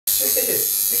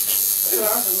Shit. Man,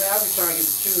 I be trying to get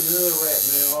the cute hood rap,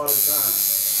 man, all the time.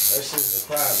 That shit is a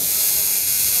problem.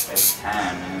 Takes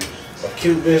time, man. A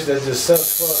cute bitch that just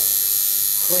sucks, fuck,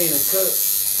 clean and cook.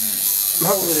 I'm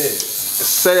over there.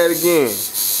 Say that again.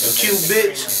 A cute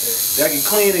bitch that can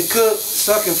clean and cook,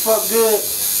 suck and fuck good.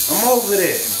 I'm over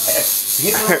there.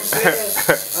 You know what I'm saying?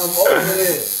 I'm over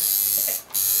there.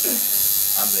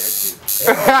 I'm there too.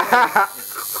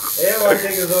 Everybody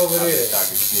niggas over there.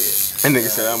 Talking shit. That nigga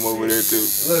said I'm over there too.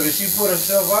 Look, if she put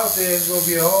herself out there, it's gonna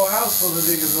be a whole house full of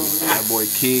niggas over there. That boy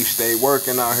Keith stay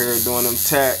working out here doing them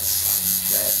tax.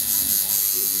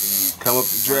 Come up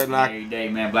to Dreadnought. Every day,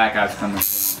 man. Black Ops coming.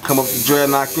 Come up to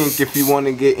Dreadnought Ink if you want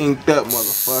to get inked up,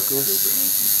 motherfuckers.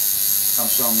 Come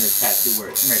show me this tattoo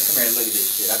work. Come here, look at this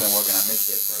shit. I've been working on this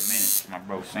shit for a minute. My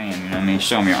bro saying, you know what I mean?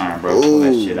 Show me your arm, bro. Pull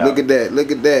that shit out. Look at that,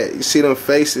 look at that. You see them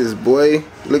faces, boy?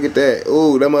 Look at that.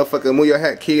 Ooh, that motherfucker, move your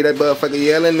hat, kid. That motherfucker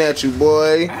yelling at you,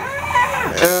 boy.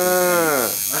 I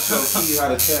showed Key how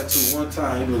to tattoo one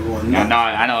time. He was going nuts. No,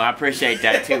 I know. I appreciate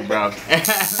that too, bro.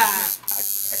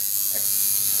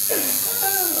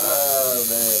 Oh, man,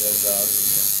 that's awesome.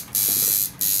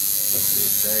 This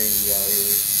is crazy out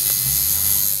here.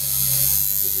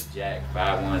 This is Jack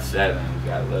 517. We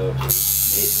got love for it, man.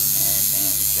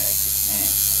 Damn, Jack, man.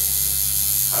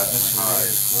 Hustling hard.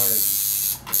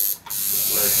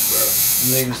 Listen, bro.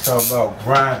 Niggas talk about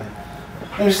grinding.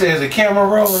 Let me say, is the camera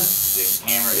rolling?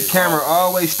 The camera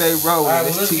always stay rolling.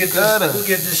 Alright, well, let's get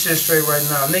this shit straight right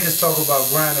now. Niggas talk about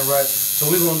grinding, right?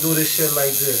 So we gonna do this shit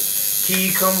like this.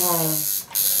 Key come home.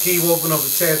 Key open up a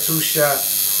tattoo shop.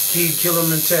 Key kill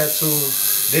him in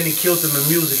tattoos. Then he killed him in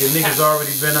music, and niggas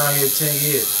already been out here 10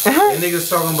 years. And niggas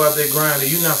talking about that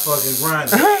grinding. You not fucking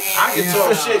grinding. I can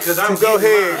talk shit because I'm Go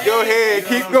ahead,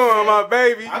 keep going, my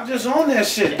baby. I'm just on that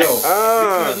shit though.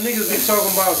 Because niggas be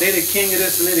talking about they the king of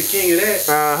this and they the king of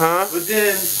that. But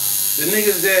then the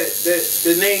niggas that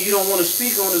the name you don't want to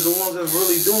speak on is the ones that's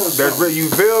really doing something.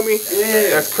 You feel me?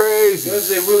 Yeah. That's crazy.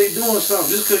 Because they really doing something.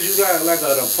 Just because you got like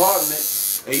an apartment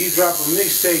and you drop a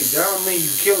mixtape, that don't mean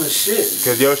you killing shit.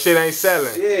 Because your shit ain't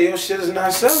selling. Yeah, your shit is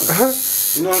not selling.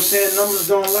 You know what I'm saying? Numbers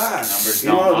don't lie.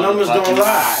 Numbers don't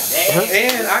lie.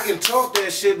 Damn. And I can talk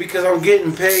that shit because I'm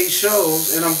getting paid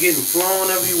shows and I'm getting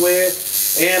flown everywhere.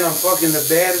 And I'm fucking the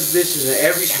baddest bitches in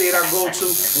every state I go to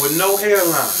with no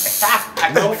hairline.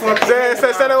 No fucking hairline.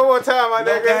 Say that one more time, my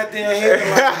nigga. No goddamn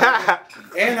hairline.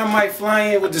 And I might fly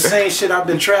in with the same shit I've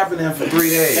been trapping in for 3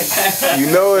 days. You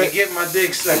know it. And get my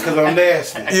dick stuck because I'm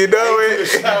nasty. You know it.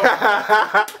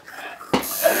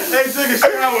 They took a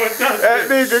shower. That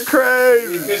nigga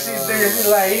crazy. Because he's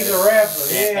like, he's a rapper.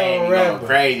 He ain't a rapper.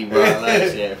 Crazy, bro. I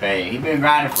love Chef He been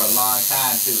grinding for a long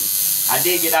time, too. I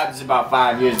did get out just about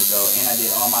 5 years ago, and I did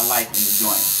all my life in the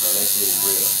joint, so that shit is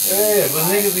real. Yeah, but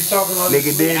niggas be talking all this.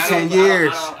 Nigga did 10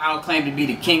 years. I don't claim to be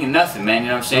the king of nothing, man. You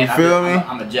know what I'm saying? You feel me?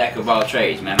 I'm a jack of all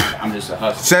trades, man. I'm just a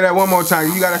hustler. Say that one more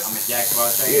time. You gotta. I'm a jack of all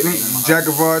trades. Jack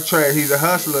of all trades. He's a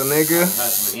hustler, nigga. I'm a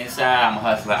hustler inside. I'm a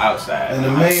hustler outside. And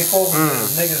the main focus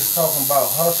is niggas talking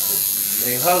about hustle.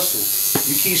 They hustle.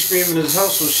 You keep screaming this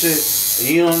hustle shit,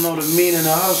 and you don't know the meaning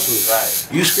of hustle. Right.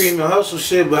 You screaming hustle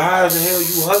shit, but how the hell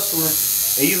you hustling?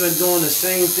 And you've been doing the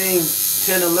same thing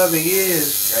 10, 11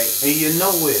 years, right, and you're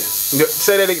nowhere.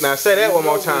 Say that now. Say that one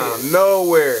more time.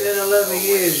 Nowhere. 10, 11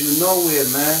 years, you nowhere,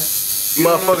 man. You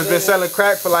motherfuckers been selling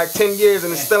crack for like 10 years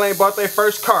and still ain't bought their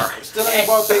first car. Still ain't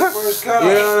bought their first car.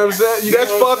 You know what I'm saying?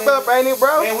 That's fucked up, ain't it,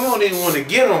 bro? Man, we don't even want to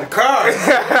get on cars.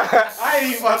 I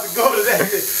ain't even about to go to that.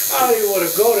 I don't even want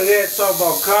to go to that, talk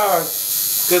about cars.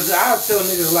 Because I'll tell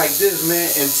niggas like this, man,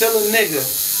 until a nigga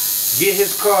get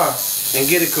his car and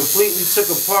get it completely took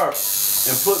apart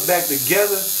and put back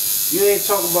together, you ain't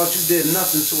talking about you did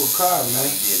nothing to a car,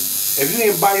 man. If you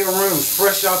ain't buy your rims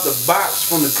fresh out the box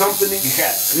from the company,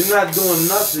 you're not doing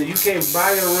nothing. You can't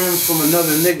buy your rims from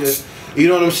another nigga, you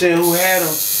know what I'm saying, who had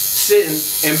them sitting,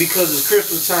 and because it's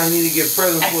Christmas time, you need to get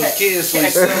presents for his kids, so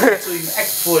he sells it to you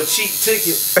for a cheap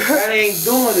ticket. That ain't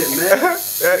doing it, man.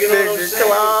 You know what I'm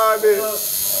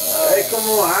saying? Hey, come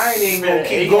on, I ain't even gonna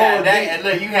keep going.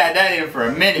 Look, you had that in for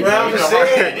a minute, bro. You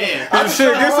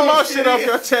saying, get some more shit off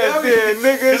your chest, then,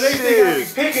 nigga. They think I be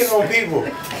picking on people,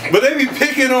 but they be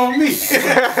picking on me.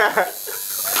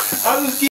 I just keep